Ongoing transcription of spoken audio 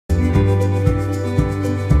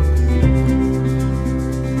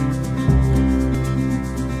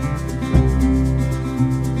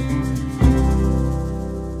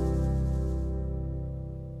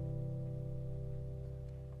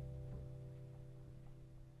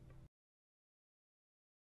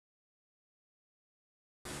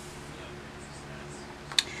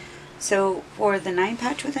So for the 9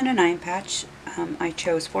 patch within a 9 patch, I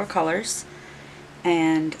chose 4 colors,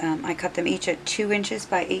 and I cut them each at 2 inches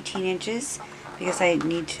by 18 inches because I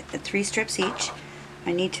need 3 strips each.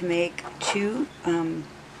 I need to make 2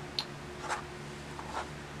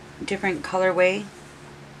 different color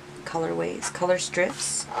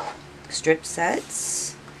strips, strip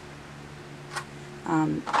sets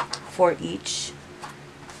for each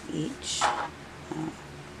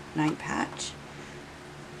 9 patch.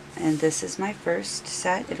 And this is my first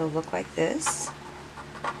set. It'll look like this.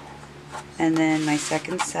 And then my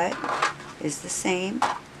second set is the same.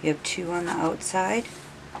 You have 2 on the outside.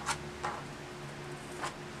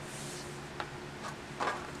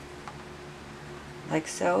 Like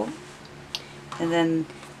so. And then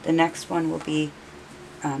the next one will be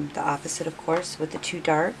the opposite, of course, with the 2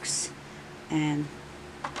 darks and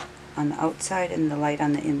on the outside and the light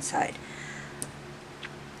on the inside.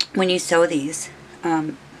 When you sew these,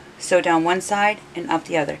 sew down one side and up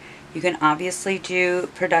the other. You can obviously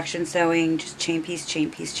do production sewing, just chain piece,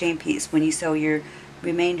 chain piece, chain piece. When you sew your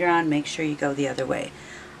remainder on, make sure you go the other way.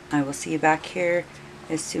 I will see you back here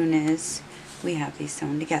as soon as we have these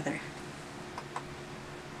sewn together.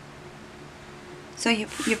 So you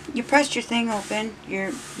pressed your thing open,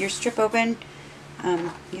 your strip open,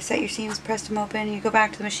 you set your seams, pressed them open, you go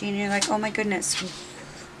back to the machine and you're like, oh my goodness,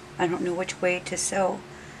 I don't know which way to sew.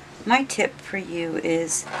 My tip for you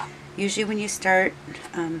is, usually when you start,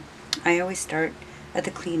 I always start at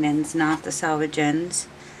the clean ends, not the salvage ends,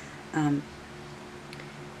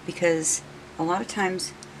 because a lot of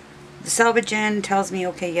times the salvage end tells me,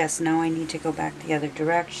 okay, yes, now I need to go back the other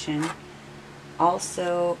direction.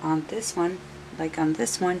 Also on this one, like on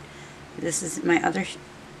this one, this is my other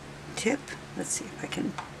tip. Let's see if I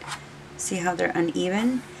can see how they're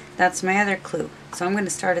uneven. That's my other clue. So I'm going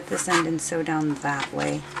to start at this end and sew down that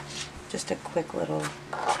way. Just a quick little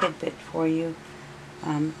tidbit for you.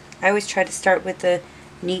 I always try to start with the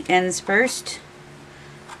neat ends first.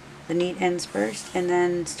 And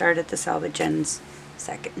then start at the salvage ends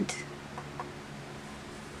second.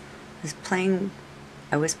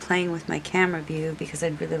 I was playing with my camera view because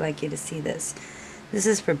I'd really like you to see this. This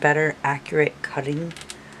is for better, accurate cutting.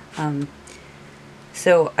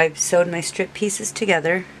 So I've sewed my strip pieces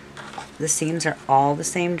together. The seams are all the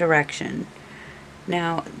same direction.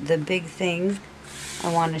 Now the big thing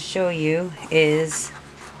I want to show you is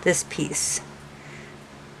this piece.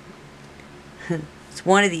 It's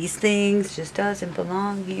one of these things, just doesn't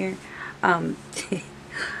belong here. The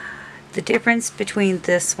difference between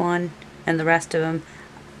this one and the rest of them,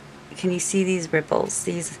 can you see these ripples?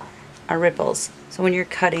 These are ripples. So when you're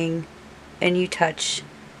cutting and you touch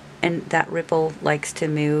and that ripple likes to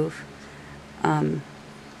move,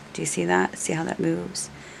 do you see that? See how that moves?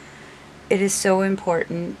 It is so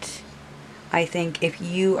important, I think, if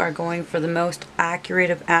you are going for the most accurate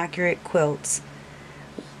of accurate quilts,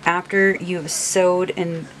 after you've sewed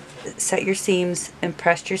and set your seams and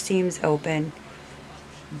pressed your seams open,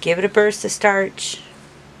 give it a burst of starch,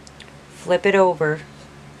 flip it over,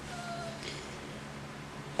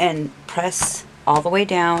 and press all the way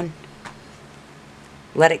down.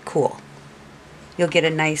 Let it cool. You'll get a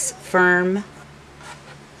nice, firm,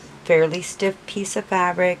 fairly stiff piece of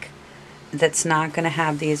fabric that's not going to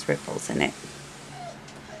have these ripples in it.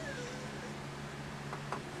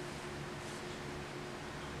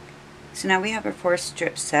 So now we have our 4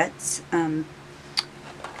 strip sets,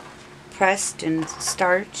 pressed and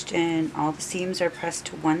starched, and all the seams are pressed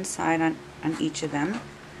to one side on each of them.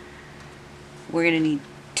 We're going to need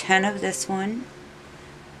 10 of this one,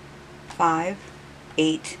 5,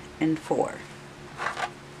 8, and 4.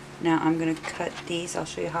 Now I'm going to cut these. I'll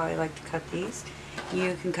show you how I like to cut these.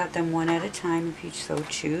 You can cut them one at a time if you so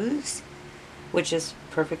choose, which is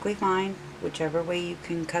perfectly fine, whichever way you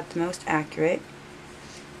can cut the most accurate.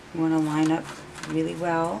 You want to line up really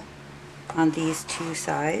well on these 2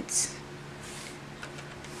 sides.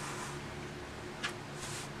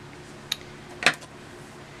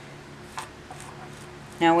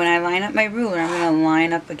 Now when I line up my ruler, I'm going to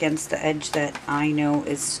line up against the edge that I know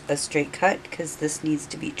is a straight cut, because this needs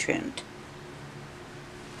to be trimmed.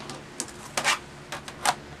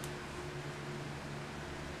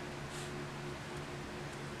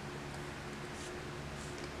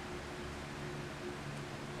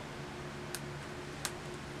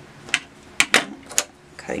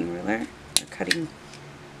 Cutting ruler, or cutting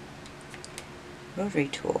rotary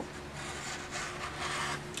tool.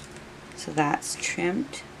 So that's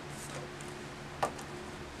trimmed.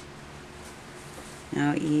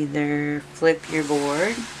 Now either flip your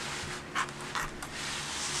board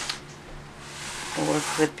or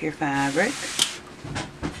flip your fabric.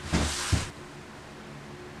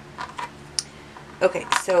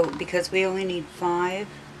 So because we only need 5,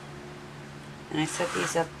 and I set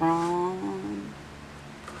these up wrong,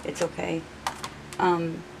 it's okay.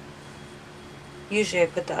 Usually I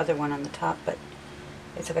put the other one on the top, but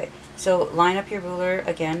it's okay. So line up your ruler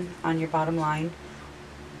again on your bottom line.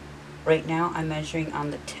 Right now I'm measuring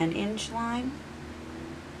on the 10-inch line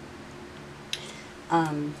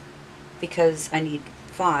because I need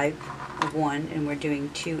 5 of one, and we're doing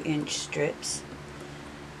 2-inch strips.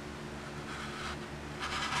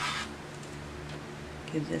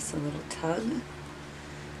 Give this a little tug.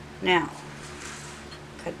 Now,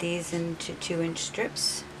 cut these into 2-inch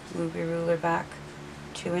strips. Move your ruler back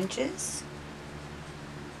 2 inches.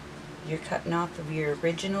 You're cutting off of your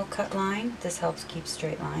original cut line. This helps keep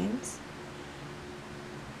straight lines.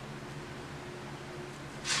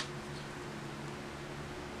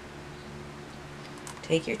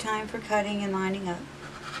 Take your time for cutting and lining up.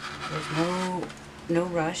 There's no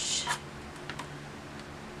rush.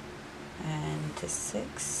 And to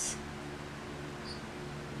 6.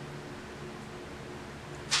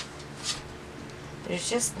 There's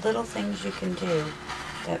just little things you can do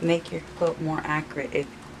that make your quilt more accurate if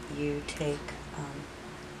you take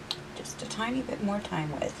just a tiny bit more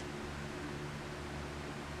time with.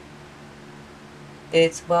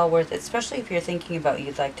 It's well worth it, especially if you're thinking about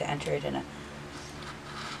you'd like to enter it in a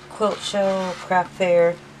quilt show, craft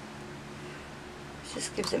fair. It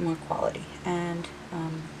just gives it more quality. And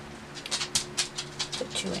the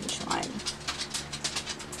 2-inch line.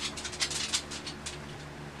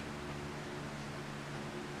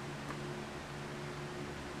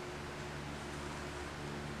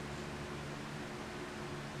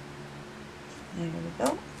 There we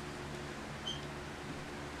go.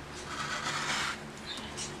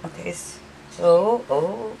 Okay, so,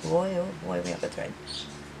 oh boy, we have a thread.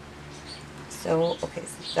 So, okay,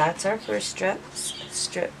 so that's our first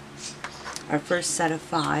strip, our first set of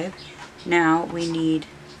 5. Now we need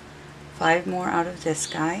 5 more out of this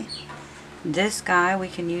guy. This guy we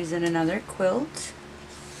can use in another quilt.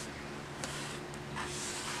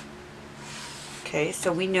 Okay,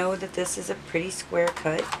 so we know that this is a pretty square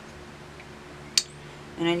cut.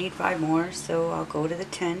 And I need 5 more, so I'll go to the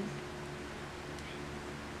 10.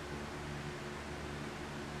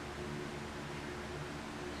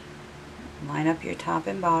 Line up your top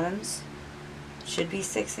and bottoms. Should be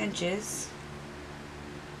 6 inches.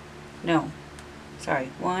 No, sorry,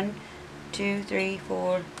 1, 2, 3,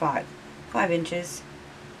 4, 5. 5 inches.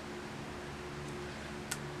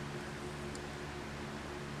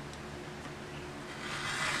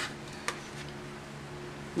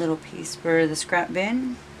 Little piece for the scrap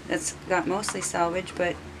bin. That's got mostly salvage,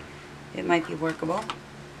 but it might be workable.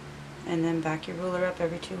 And then back your ruler up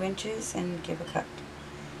every 2 inches and give a cut.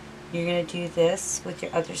 You're going to do this with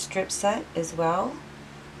your other strip set as well.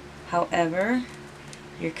 However,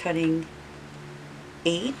 you're cutting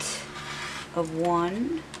 8 of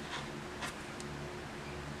one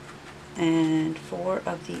and 4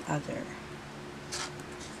 of the other.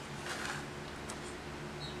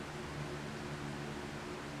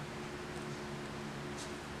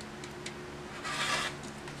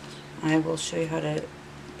 I will show you how to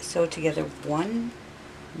sew together one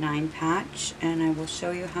 9 patch, and I will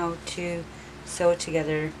show you how to sew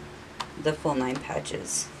together the full 9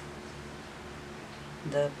 patches.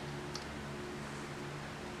 The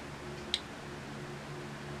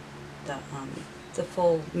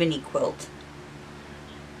full mini quilt.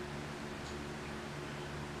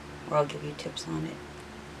 Or I'll give you tips on it.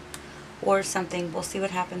 Or something. We'll see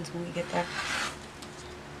what happens when we get there.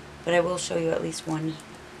 But I will show you at least one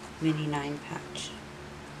mini 9 patch.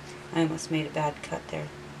 I almost made a bad cut there.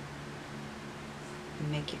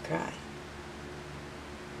 And make you cry.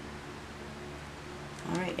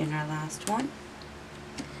 Alright, in our last one.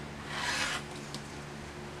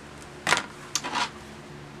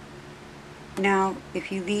 Now,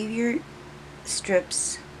 if you leave your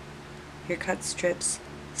strips, your cut strips,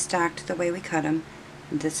 stacked the way we cut them,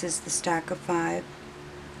 this is the stack of 5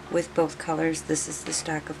 with both colors, this is the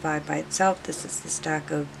stack of 5 by itself, this is the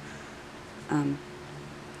stack of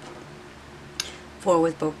 4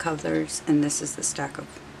 with both colors, and this is the stack of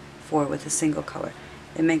 4 with a single color.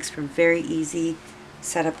 It makes for very easy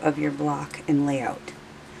setup of your block and layout.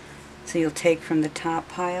 So you'll take from the top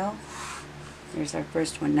pile. There's our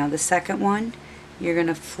first one. Now the second one, you're going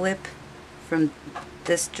to flip from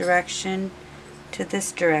this direction to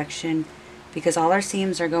this direction, because all our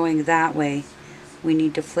seams are going that way. We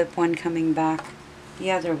need to flip one coming back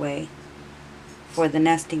the other way for the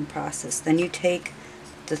nesting process. Then you take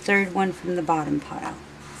the third one from the bottom pile.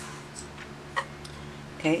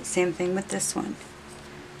 Okay, same thing with this one.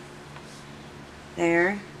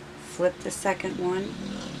 There, flip the second one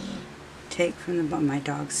take from the bottom, my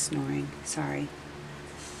dog's snoring, sorry,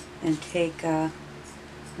 and take from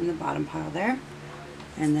the bottom pile there,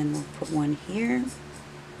 and then we'll put one here.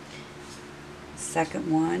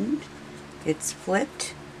 Second one, it's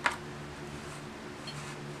flipped.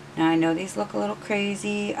 Now I know these look a little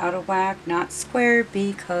crazy, out of whack, not square,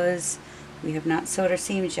 because we have not sewed our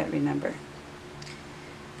seams yet, remember.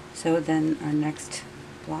 So then our next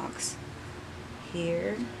blocks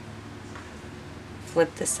here,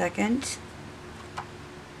 flip the second,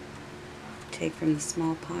 take from the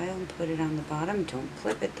small pile and put it on the bottom. Don't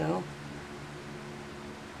flip it though.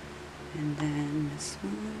 And then this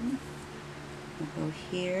one will go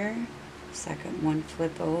here, second one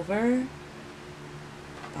flip over,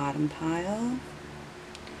 bottom pile,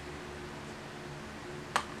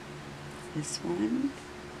 this one,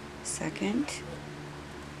 second,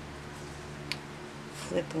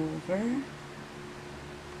 flip over,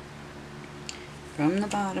 from the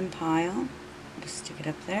bottom pile, just stick it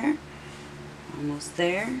up there, almost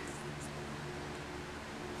there,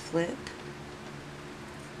 flip,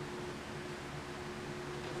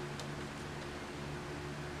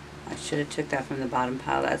 I should have took that from the bottom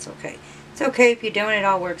pile, that's okay. It's okay if you don't, it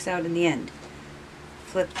all works out in the end.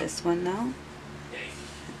 Flip this one though,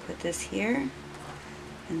 put this here,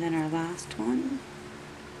 and then our last one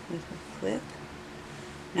with a flip.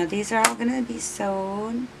 Now these are all going to be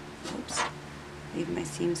sewn, oops, leave my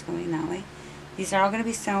seams going that way. These are all going to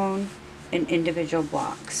be sewn in individual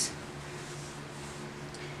blocks.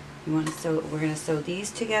 You want to sew, we're going to sew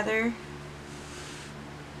these together,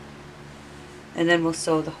 and then we'll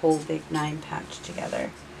sew the whole big 9 patch together.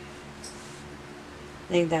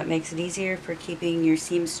 I think that makes it easier for keeping your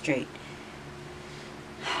seams straight.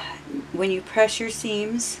 When you press your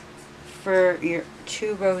seams for your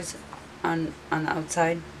 2 rows on the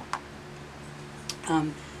outside,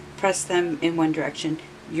 press them in one direction.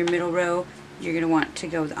 Your middle row, you're going to want to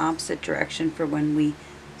go the opposite direction for when we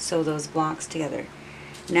sew those blocks together.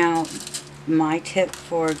 Now, my tip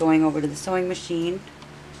for going over to the sewing machine,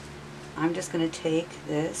 I'm just going to take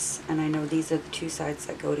this, and I know these are the 2 sides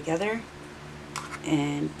that go together,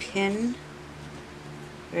 and pin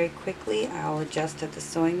very quickly. I'll adjust at the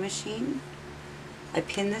sewing machine. I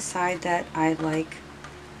pin the side that I like,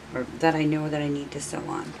 or that I know that I need to sew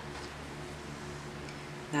on.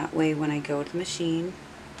 That way when I go to the machine,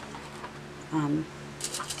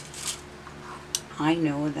 I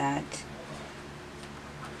know that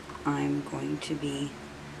I'm going to be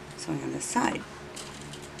sewing on this side.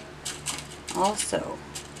 Also,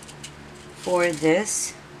 for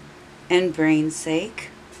this and brain's sake,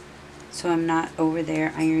 so I'm not over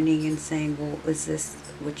there ironing and saying, well, is this,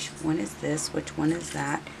 which one is this, which one is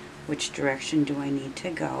that, which direction do I need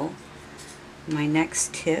to go? My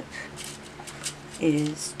next tip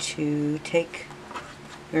is to take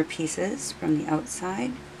your pieces from the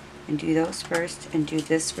outside and do those first and do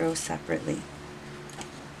this row separately.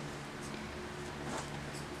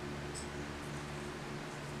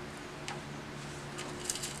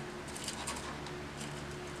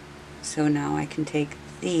 So now I can take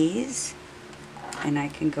these and I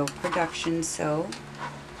can go production sew,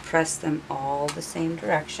 press them all the same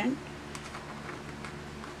direction,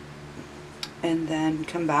 and then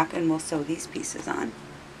come back and we'll sew these pieces on.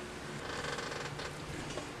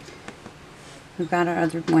 We've got our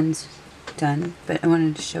other ones done, but I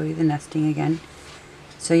wanted to show you the nesting again.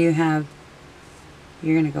 So you have,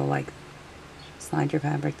 you're going to go like, slide your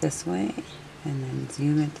fabric this way and then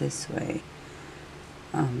zoom it this way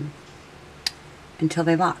until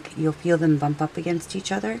they lock. You'll feel them bump up against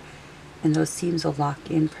each other and those seams will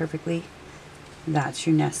lock in perfectly. That's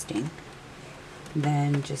your nesting.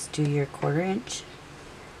 Then just do your 1/4 inch.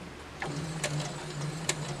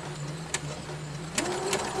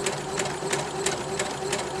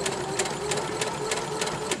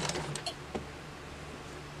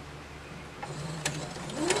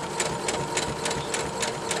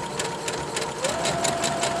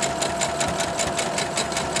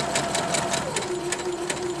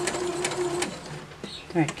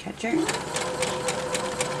 Thread catcher.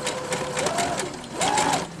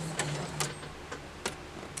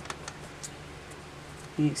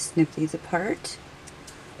 You snip these apart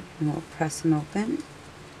and we'll press them open.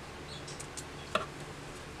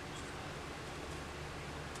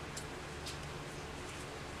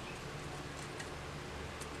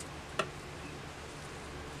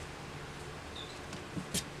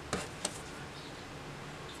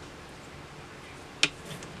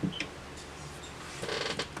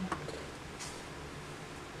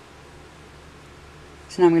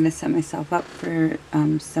 So now I'm going to set myself up for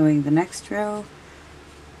sewing the next row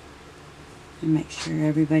and make sure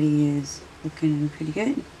everybody is Looking pretty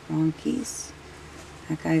good. Wrong piece.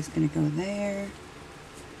 That guy's gonna go there.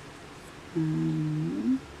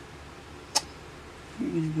 You're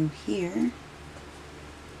gonna go here.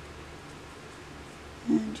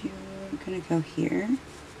 And you're gonna go here.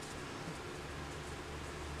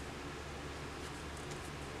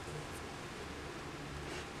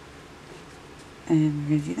 And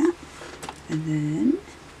we're gonna do that. And then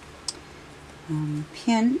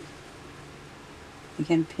pin.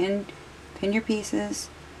 Again, pin your pieces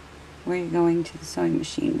where you're going to the sewing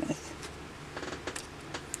machine with.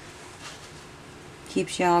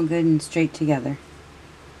 Keeps you all good and straight together.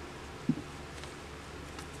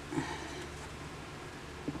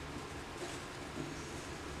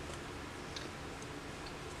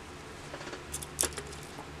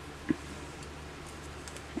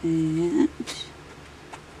 And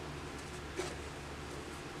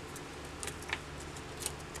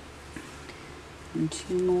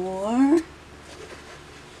two more.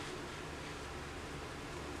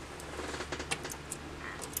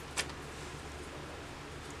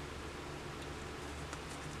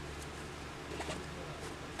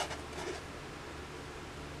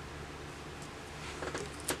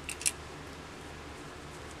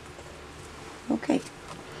 Okay.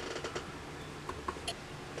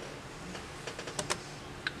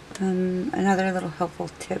 Another little helpful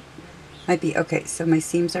tip might be, okay, so my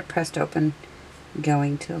seams are pressed open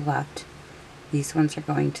going to the left. These ones are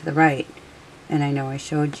going to the right. And I know I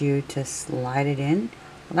showed you to slide it in.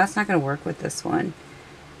 Well, that's not going to work with this one.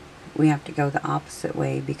 We have to go the opposite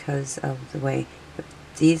way because of the way.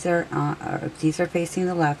 If these are facing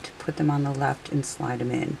the left, put them on the left and slide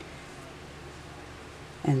them in.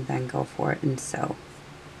 And then go for it and sew.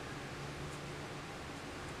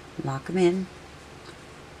 Lock them in.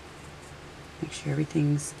 Make sure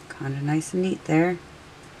everything's kind of nice and neat there.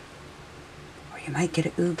 Or you might get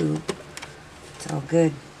a ooh-boo. It's all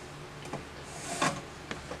good.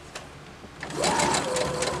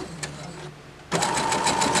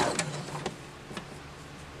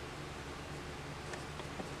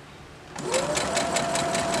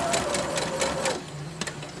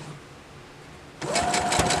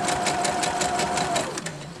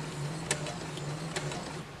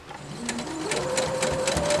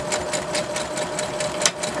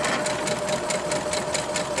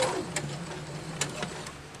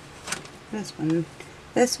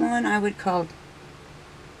 This one I would call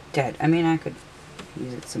dead. I mean, I could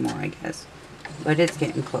use it some more, I guess. But it's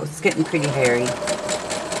getting close. It's getting pretty hairy.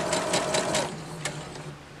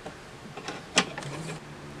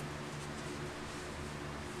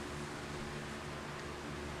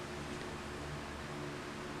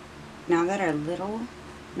 Now that our little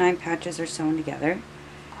 9 patches are sewn together,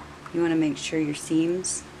 you want to make sure your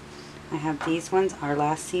seams, I have these ones, our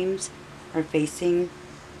last seams are facing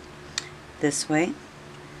this way.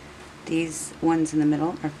 These ones in the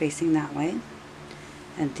middle are facing that way,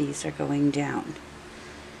 and these are going down.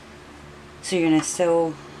 So you're going to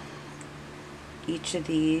sew each of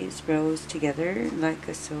these rows together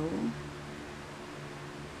like so,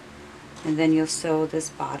 and then you'll sew this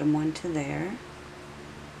bottom one to there,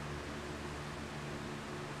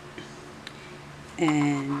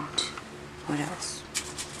 and what else?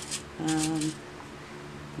 I'm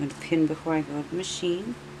going to pin before I go to the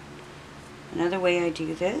machine. Another way I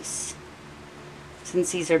do this,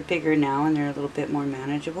 since these are bigger now and they're a little bit more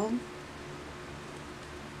manageable,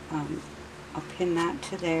 I'll pin that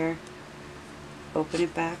to there, open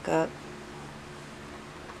it back up,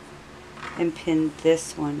 and pin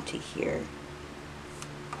this one to here.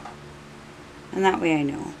 And that way I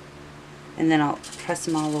know. And then I'll press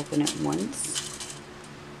them all open at once.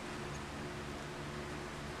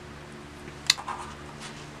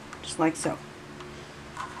 Just like so.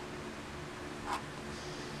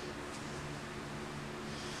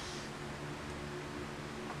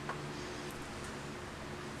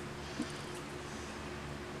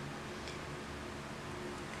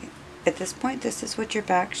 At this point, this is what your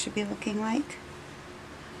back should be looking like.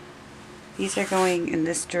 These are going in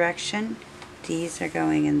this direction, these are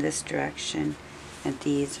going in this direction, and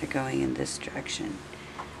these are going in this direction.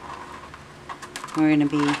 We're going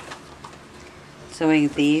to be sewing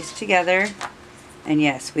these together, and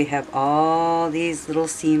yes, we have all these little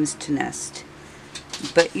seams to nest.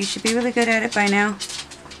 But you should be really good at it by now.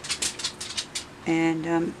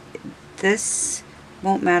 And this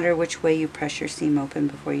won't matter which way you press your seam open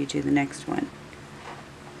before you do the next one.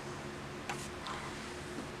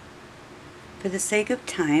 For the sake of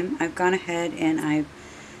time, I've gone ahead and I've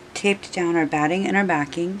taped down our batting and our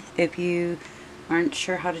backing. If you aren't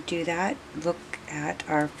sure how to do that, look at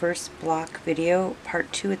our first block video,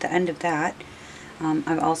 part 2 at the end of that.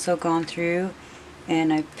 I've also gone through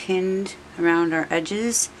and I've pinned around our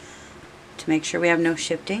edges to make sure we have no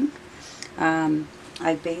shifting.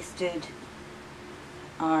 I basted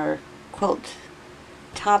our quilt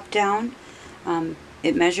top down.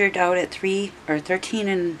 It measured out at 13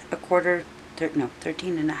 and a quarter,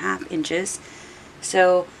 13 and a half inches.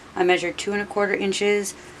 So I measured 2 1/4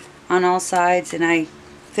 inches on all sides, and I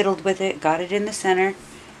fiddled with it, got it in the center.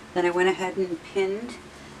 Then I went ahead and pinned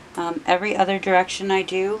every other direction I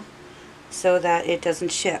do so that it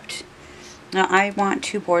doesn't shift. Now I want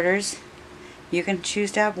 2 borders. You can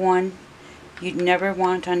choose to have 1. You'd never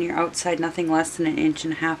want on your outside nothing less than 1.5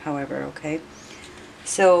 inches, however, okay?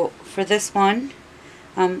 So for this one,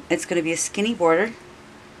 it's going to be a skinny border.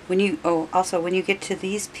 Also when you get to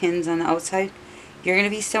these pins on the outside, you're going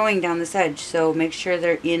to be sewing down this edge, so make sure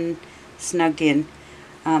they're snugged in.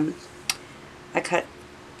 I cut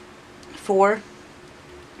 4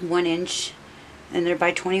 1 inch, and they're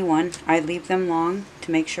by 21. I leave them long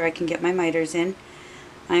to make sure I can get my miters in.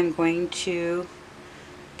 I'm going to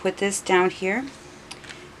put this down here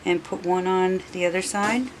and put one on the other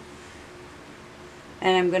side,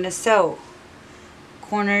 and I'm going to sew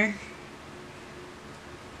corner.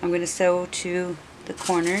 I'm going to sew to the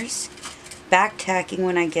corners, back tacking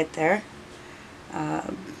when I get there.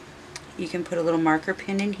 You can put a little marker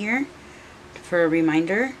pin in here for a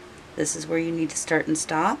reminder. This is where you need to start and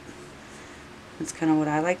stop. That's kind of what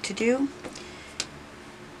I like to do.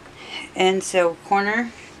 And so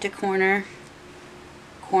corner to corner,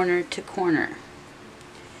 corner to corner.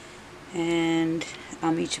 And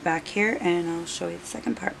I'll meet you back here and I'll show you the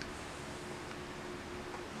second part.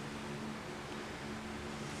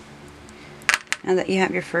 Now that you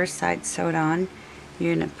have your first side sewed on,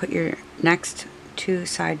 you're going to put your next 2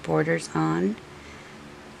 side borders on.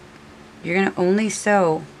 You're going to only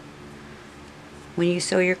sew, when you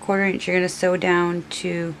sew your 1/4 inch, you're going to sew down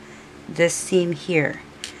to this seam here.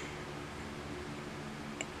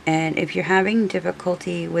 And if you're having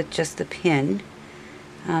difficulty with just the pin,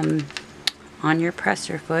 on your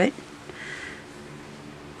presser foot,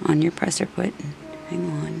 hang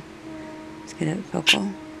on, let's get it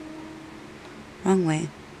focal, wrong way.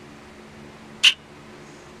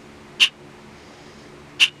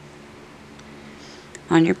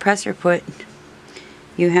 On your presser foot,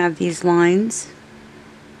 you have these lines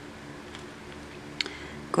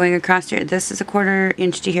going across here. This is a 1/4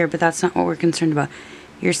 inch to here, but that's not what we're concerned about.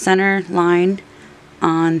 Your center line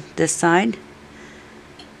on this side,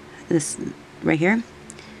 this right here,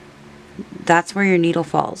 that's where your needle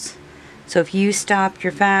falls. So if you stop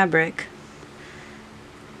your fabric,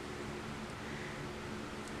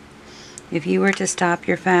 if you were to stop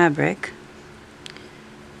your fabric,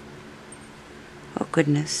 oh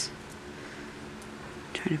goodness,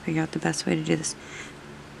 I'm trying to figure out the best way to do this.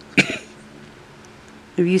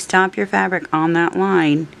 If you stop your fabric on that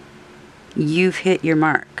line, you've hit your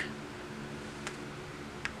mark.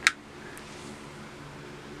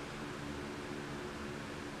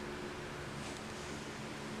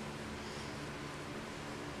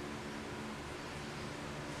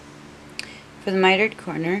 For the mitered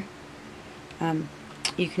corner,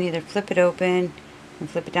 you can either flip it open and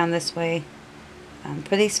flip it down this way.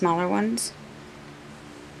 For these smaller ones,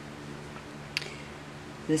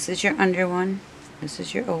 this is your under one, this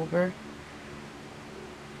is your over.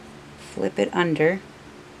 Flip it under.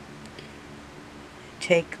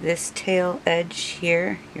 Take this tail edge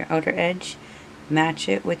here, your outer edge, match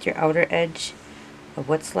it with your outer edge of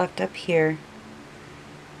what's left up here,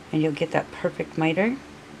 and you'll get that perfect miter.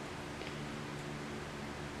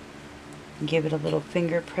 Give it a little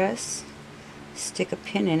finger press, stick a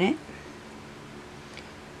pin in it,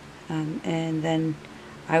 and then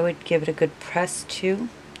I would give it a good press too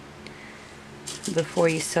before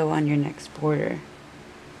you sew on your next border.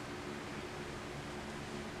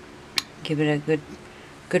 Give it a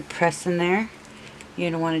good press in there.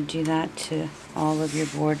 You're going to want to do that to all of your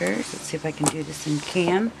borders. Let's see if I can do this in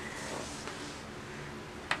cam.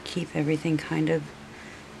 Keep everything kind of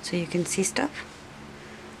so you can see stuff.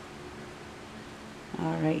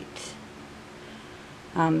 Alright.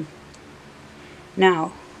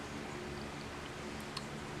 Now,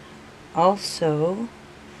 also,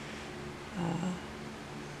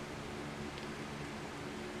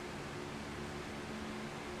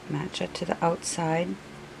 match it to the outside.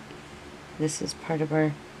 This is part of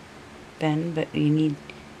our bend, but you need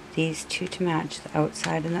these two to match, the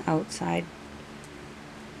outside and the outside.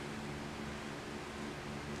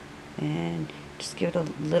 And just give it a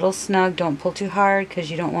little snug. Don't pull too hard because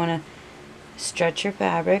you don't want to stretch your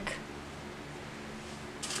fabric.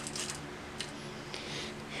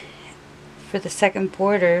 For the second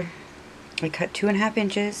border, I cut 2.5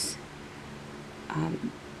 inches.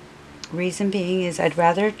 Reason being is I'd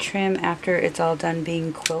rather trim after it's all done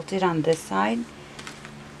being quilted on this side.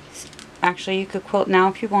 Actually, you could quilt now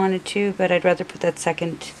if you wanted to, but I'd rather put that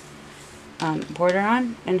second border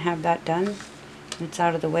on and have that done. It's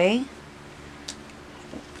out of the way.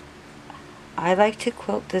 I like to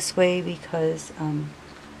quilt this way because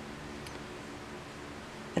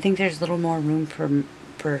I think there's a little more room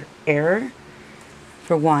for error,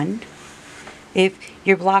 for one. If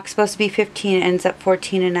your block's supposed to be 15, it ends up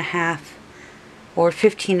 14.5 or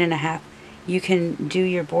 15.5, you can do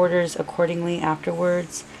your borders accordingly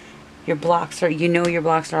afterwards. Your blocks are, your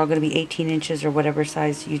blocks are all going to be 18 inches or whatever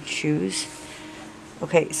size you choose.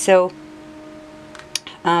 Okay, so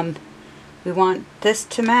we want this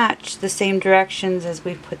to match the same directions as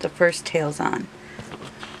we put the first tails on.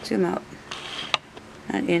 Zoom out.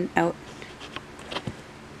 Not in, out.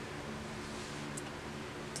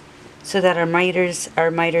 So that our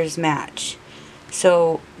miters match.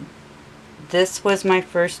 So this was my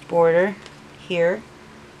first border here.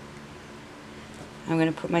 I'm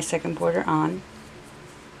going to put my second border on.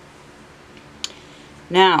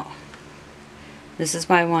 Now, this is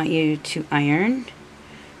why I want you to iron,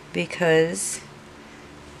 because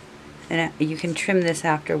and you can trim this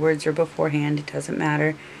afterwards or beforehand, it doesn't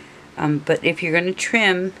matter. But if you're going to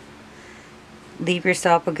trim, leave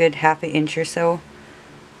yourself a good 1/2 inch or so.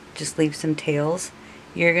 Just leave some tails.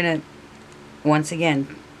 You're going to, once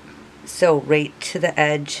again, sew right to the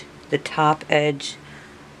edge, the top edge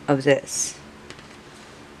of this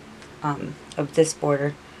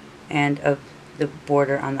border and of the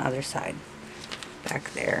border on the other side.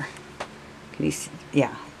 Back there. Can you see?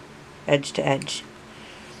 Yeah. Edge to edge.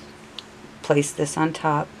 Place this on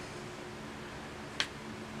top.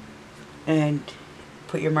 And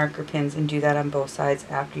put your marker pins and do that on both sides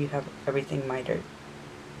after you have everything mitered.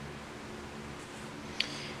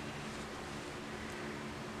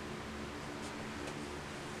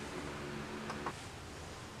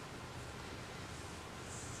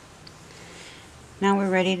 Now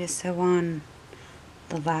we're ready to sew on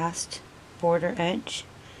the last border edge.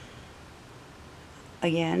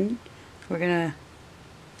 Again, we're going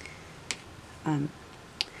to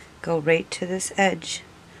go right to this edge,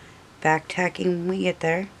 back tacking when we get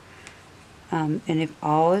there. And if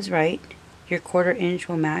all is right, your 1/4 inch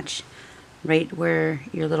will match right where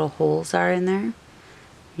your little holes are in there.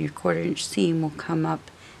 Your 1/4 inch seam will come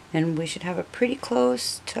up, and we should have a pretty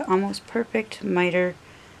close to almost perfect miter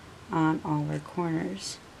on all our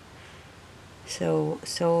corners. So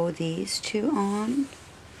sew these two on,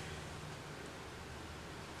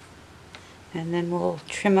 and then we'll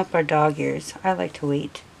trim up our dog ears. I like to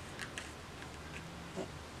wait,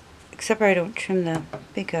 except for I don't trim the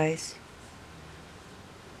big guys.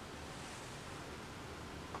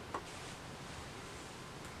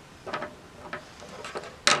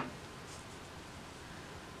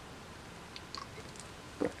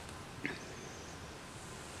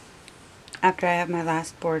 After I have my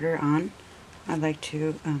last border on, I like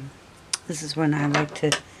to, this is when I like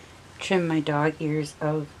to trim my dog ears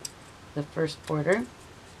of the first border.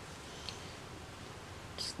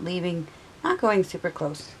 Just leaving, not going super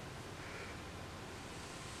close.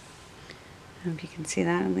 If you can see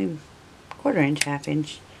that, I'll leave 1/4 inch, 1/2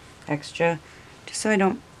 inch extra, just so I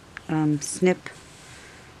don't snip.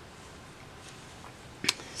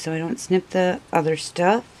 So I don't snip the other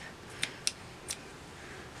stuff.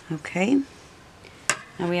 Okay,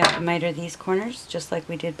 now we have to miter these corners just like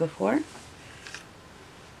we did before.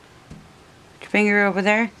 Put your finger over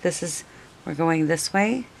there. We're going this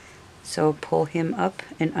way, so pull him up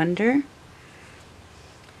and under.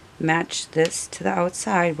 Match this to the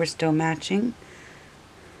outside. We're still matching.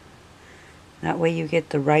 That way you get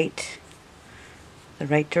the right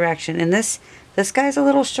direction. And this guy's a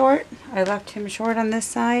little short. I left him short on this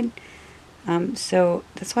side, so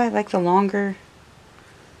that's why I like the longer.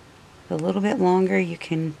 A little bit longer, you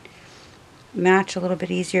can match a little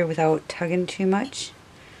bit easier without tugging too much.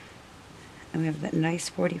 And we have that nice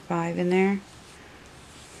 45 in there.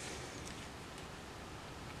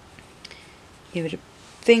 Give it a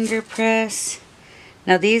finger press.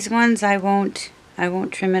 Now these ones I won't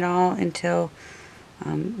trim it all until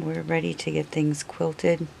we're ready to get things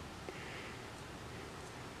quilted.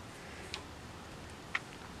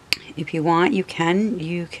 If you want, you can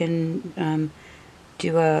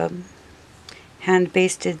do a hand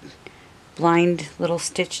basted blind little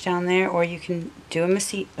stitch down there, or you can do a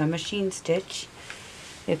machine stitch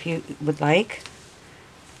if you would like.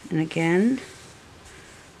 And again,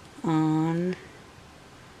 on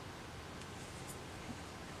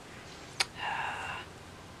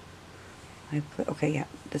okay, yeah,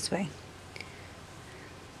 this way.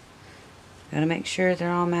 Gotta make sure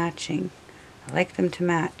they're all matching. I like them to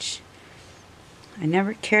match. I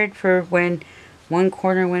never cared for when one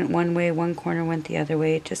corner went one way, one corner went the other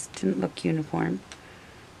way. It just didn't look uniform.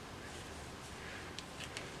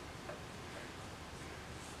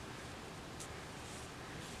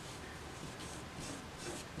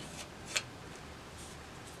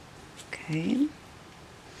 Okay.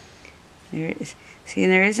 There is. See,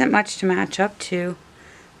 there isn't much to match up to.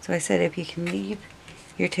 So I said if you can leave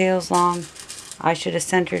your tails long, I should have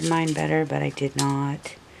centered mine better, but I did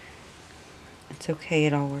not. It's okay,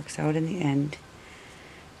 it all works out in the end.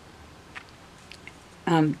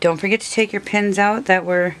 Don't forget to take your pins out that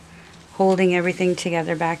were holding everything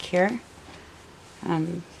together back here.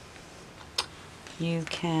 You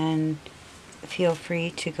can feel free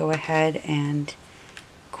to go ahead and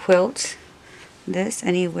quilt this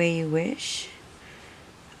any way you wish.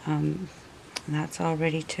 That's all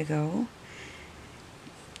ready to go.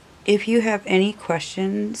 If you have any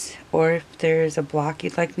questions, or if there's a block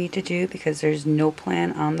you'd like me to do, because there's no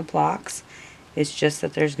plan on the blocks, it's just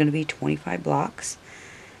that there's going to be 25 blocks.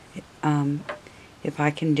 If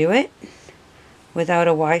I can do it without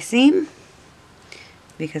a Y seam,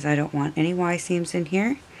 because I don't want any Y seams in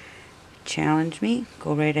here, challenge me,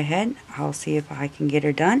 go right ahead. I'll see if I can get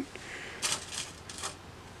her done.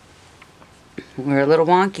 We're a little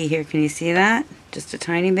wonky here, can you see that? Just a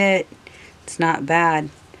tiny bit. It's not bad.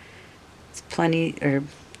 It's plenty, or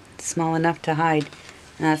small enough to hide.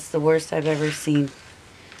 And that's the worst I've ever seen,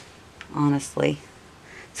 honestly.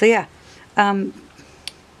 So yeah,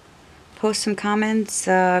 post some comments,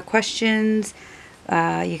 questions.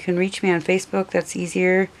 You can reach me on Facebook. That's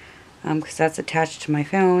easier because that's attached to my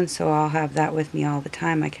phone, so I'll have that with me all the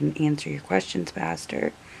time. I can answer your questions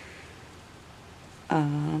faster.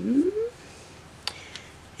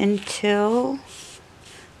 Until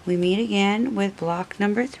we meet again with block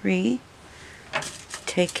number 3,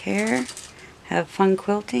 take care, have fun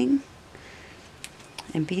quilting,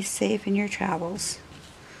 and be safe in your travels.